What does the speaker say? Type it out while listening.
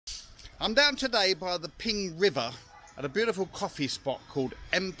I'm down today by the Ping River at a beautiful coffee spot called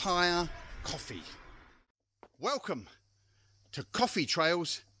Empire Coffee. Welcome to Coffee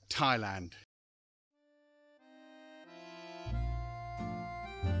Trails, Thailand.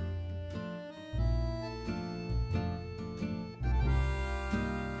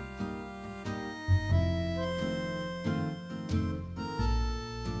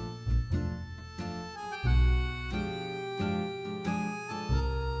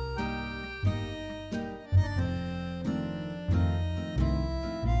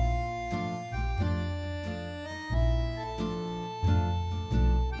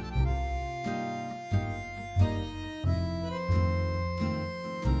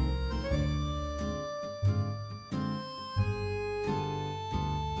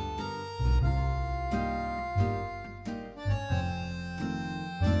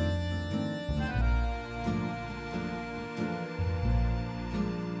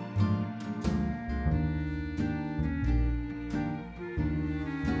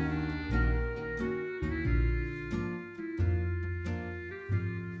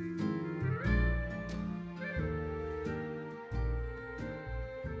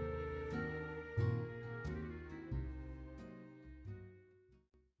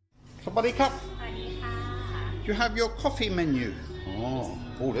 Somebody cup? Do you have your coffee menu? Oh,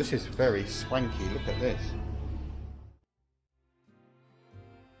 this is very swanky. Look at this.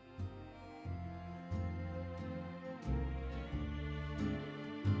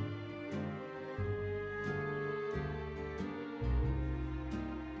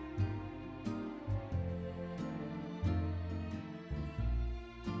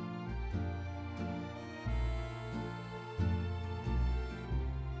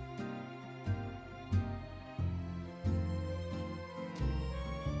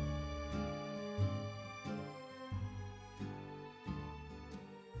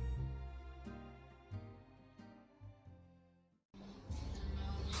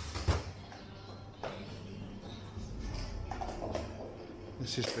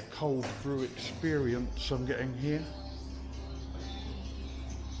 This is the cold brew experience I'm getting here.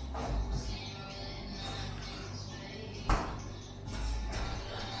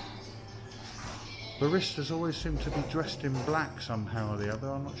 Baristas always seem to be dressed in black somehow or the other,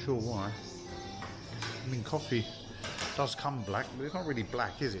 I'm not sure why. I mean, coffee does come black, but it's not really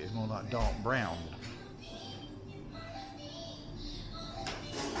black, is it? It's more like dark brown.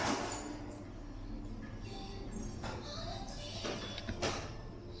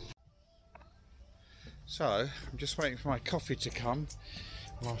 So, I'm just waiting for my coffee to come,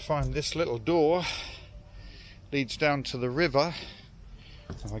 and I find this little door leads down to the river.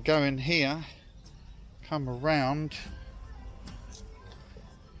 If I go in here, come around,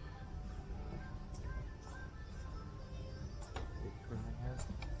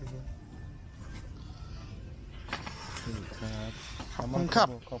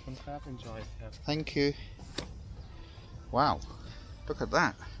 cup. Thank you. Wow, look at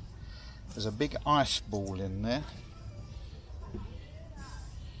that. There's a big ice ball in there.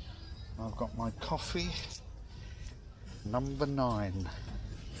 I've got my coffee, number 9.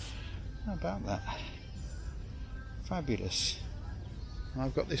 How about that? Fabulous. And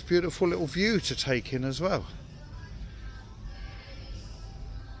I've got this beautiful little view to take in as well.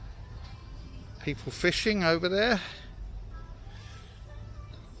 People fishing over there.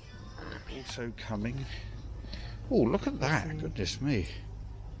 Also coming. Oh, look at that, goodness me.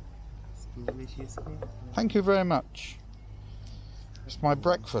 Thank you very much. It's my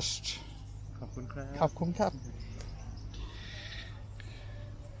breakfast.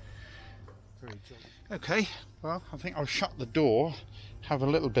 Okay, well, I think I'll shut the door, have a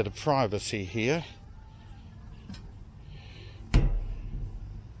little bit of privacy here.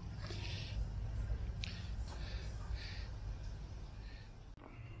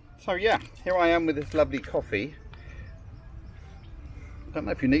 So yeah, here I am with this lovely coffee. I don't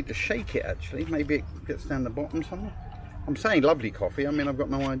know if you need to shake it actually, maybe it gets down the bottom somewhere. I'm saying lovely coffee, I mean I've got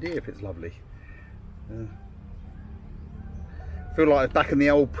no idea if it's lovely. I feel like back in the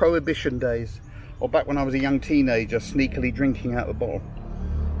old prohibition days, or back when I was a young teenager sneakily drinking out the bottle.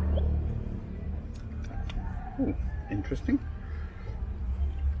 Ooh, interesting.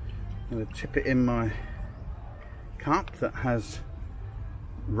 I'm going to tip it in my cup that has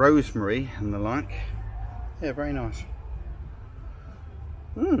rosemary and the like. Yeah, very nice.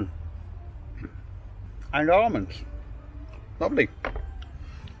 And almonds. Lovely.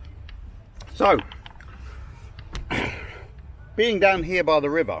 So, being down here by the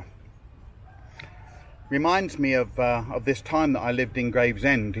river reminds me of this time that I lived in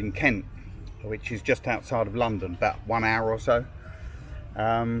Gravesend in Kent, which is just outside of London, about 1 hour or so.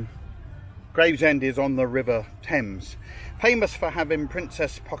 Gravesend is on the River Thames, famous for having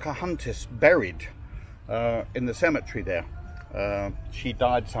Princess Pocahontas buried in the cemetery there. She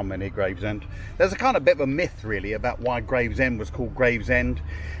died somewhere near Gravesend. There's a kind of bit of a myth really about why Gravesend was called Gravesend.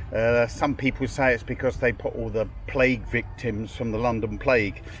 Some people say it's because they put all the plague victims from the London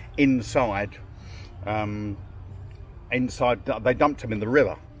plague inside. They dumped them in the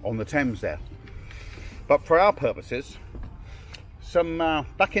river on the Thames there. But for our purposes,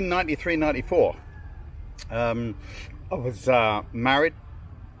 back in 93, 94, I was married.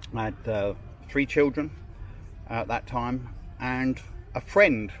 I had 3 children at that time, and a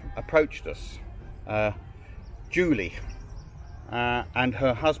friend approached us, Julie, and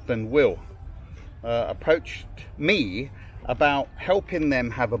her husband Will approached me about helping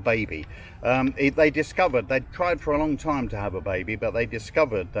them have a baby. They discovered, they'd tried for a long time to have a baby, but they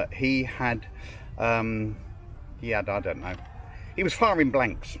discovered that he had, I don't know, he was firing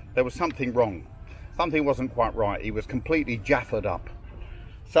blanks. There was something wrong. Something wasn't quite right. He was completely jaffered up.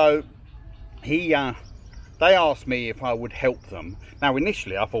 So they asked me if I would help them. Now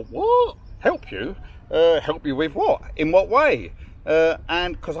initially I thought, what? Help you? Help you with what? In what way?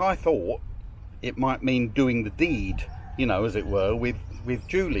 And because I thought it might mean doing the deed, you know, as it were, with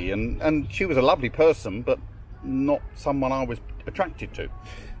Julie. And she was a lovely person, but not someone I was attracted to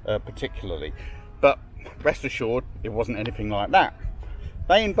particularly. But rest assured, it wasn't anything like that.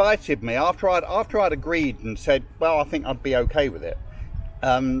 They invited me after I'd agreed and said, well, I think I'd be okay with it.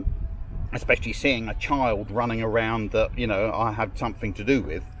 Especially seeing a child running around that, you know, I had something to do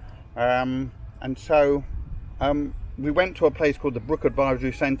with. And so we went to a place called the Brook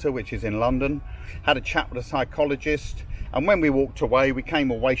Advisory Centre, which is in London, had a chat with a psychologist, and when we walked away, we came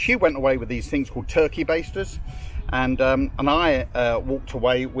away, she went away with these things called turkey basters, and I walked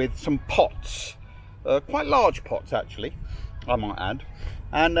away with some pots, quite large pots actually, I might add,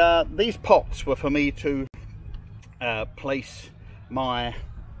 and these pots were for me to place my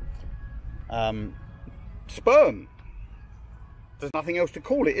sperm. There's nothing else to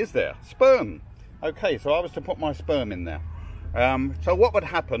call it, is there? Sperm. Okay, so I was to put my sperm in there. So what would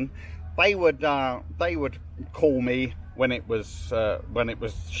happen? They would call me when it was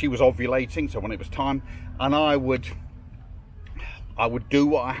she was ovulating, so when it was time, and I would do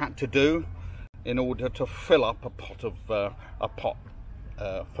what I had to do in order to fill up a pot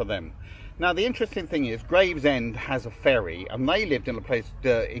for them. Now the interesting thing is, Gravesend has a ferry, and they lived in a place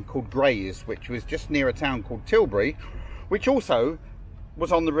called Grays, which was just near a town called Tilbury, which also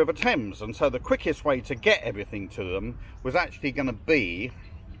was on the River Thames. And so the quickest way to get everything to them was actually going to be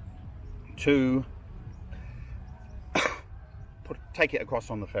to take it across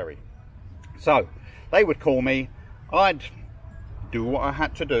on the ferry. So they would call me, I'd do what I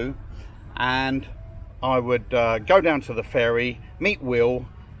had to do, and I would go down to the ferry, meet Will,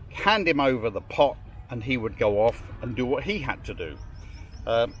 hand him over the pot, and he would go off and do what he had to do.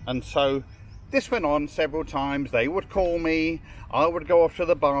 And so this went on several times. They would call me, I would go off to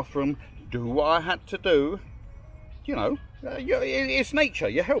the bathroom, do what I had to do. You know, it's nature,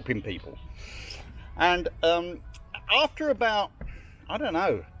 you're helping people. And after about, I don't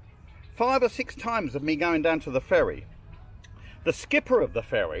know, 5 or 6 times of me going down to the ferry, the skipper of the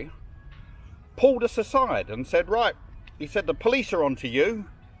ferry pulled us aside and said, right, he said, the police are onto you.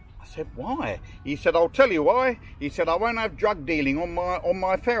 I said, why? He said, I'll tell you why. He said, I won't have drug dealing on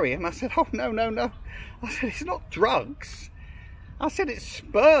my ferry. And I said, oh, no. I said, it's not drugs. I said, it's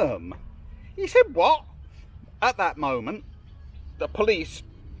sperm. He said, what? At that moment, a police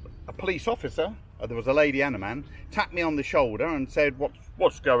officer, there was a lady and a man, tapped me on the shoulder and said,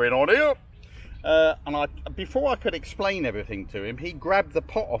 what's going on here? And before I could explain everything to him, he grabbed the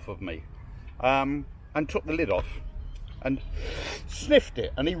pot off of me and took the lid off and sniffed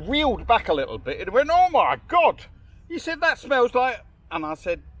it, and he reeled back a little bit and went, oh my God. He said, that smells like, and I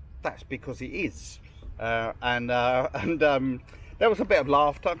said, that's because it is. And there was a bit of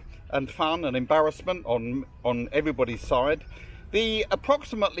laughter and fun and embarrassment on everybody's side. The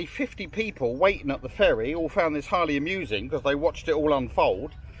approximately 50 people waiting at the ferry all found this highly amusing because they watched it all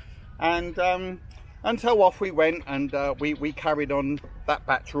unfold. And so off we went, and we carried on. That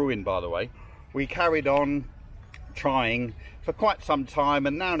batch ruined, by the way. We carried on trying for quite some time,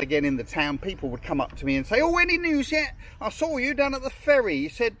 and now and again in the town people would come up to me and say, oh, any news yet? I saw you down at the ferry. You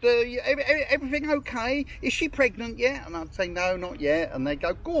said, everything okay? Is she pregnant yet? And I'd say, no, not yet. And they'd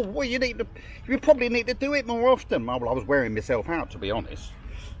go, God, well, you probably need to do it more often. Well, I was wearing myself out, to be honest.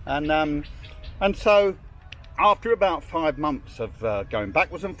 And so after about 5 months of going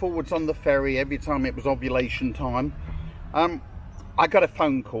backwards and forwards on the ferry every time it was ovulation time, I got a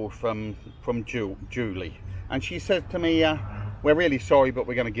phone call from Julie. And she said to me, we're really sorry, but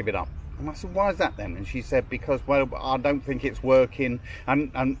we're going to give it up. And I said, why is that then? And she said, because, well, I don't think it's working.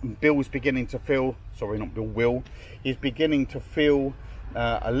 And Bill's beginning to feel, sorry, not Bill, Will, is beginning to feel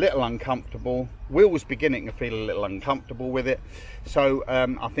a little uncomfortable. Will's beginning to feel a little uncomfortable with it. So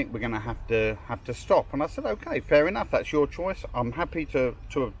I think we're going to have to stop. And I said, okay, fair enough. That's your choice. I'm happy to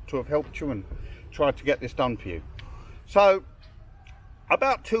have helped you and tried to get this done for you. So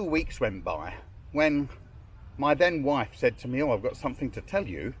about 2 weeks went by when my then wife said to me, oh, I've got something to tell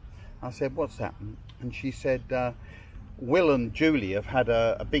you. I said, what's that? And she said, Will and Julie have had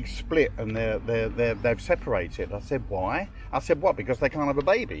a big split and they've separated. I said, why? I said, what, because they can't have a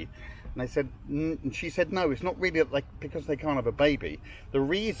baby? And they said, and she said, no, it's not really like because they can't have a baby. The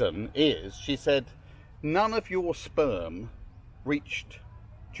reason is, she said, none of your sperm reached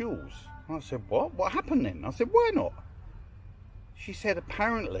Jules. And I said, what? What happened then? I said, why not? She said,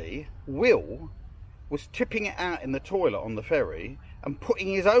 apparently Will was tipping it out in the toilet on the ferry and putting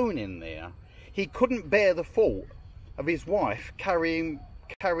his own in there. He couldn't bear the thought of his wife carrying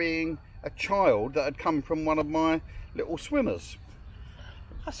a child that had come from one of my little swimmers.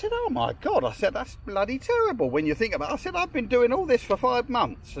 I said, oh my God. I said, that's bloody terrible when you think about it. I said, I've been doing all this for 5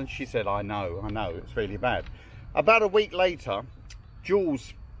 months. And she said, I know, it's really bad. About a week later,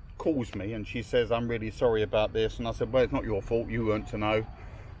 Jules calls me and she says, I'm really sorry about this. And I said, well, it's not your fault, you weren't to know.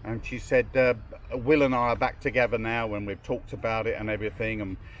 And she said, Will and I are back together now and we've talked about it and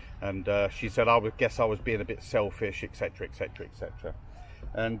everything. And she said, I would guess I was being a bit selfish, etc, etc, etc.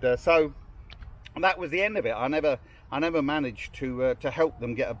 And so that was the end of it. I never managed to help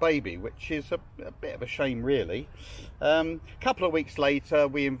them get a baby, which is a bit of a shame, really. A couple of weeks later,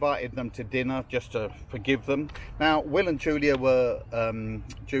 we invited them to dinner just to forgive them. Now, Will and Julie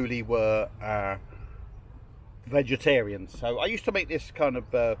were vegetarians, so I used to make this kind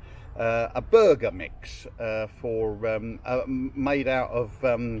of a burger mix made out of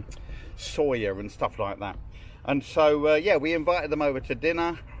soya and stuff like that. And so yeah, we invited them over to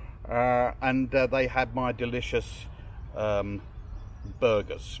dinner, and they had my delicious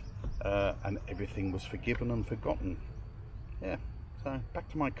burgers, and everything was forgiven and forgotten. Yeah, so back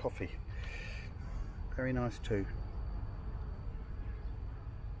to my coffee. Very nice too.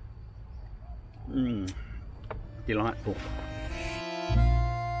 Delightful.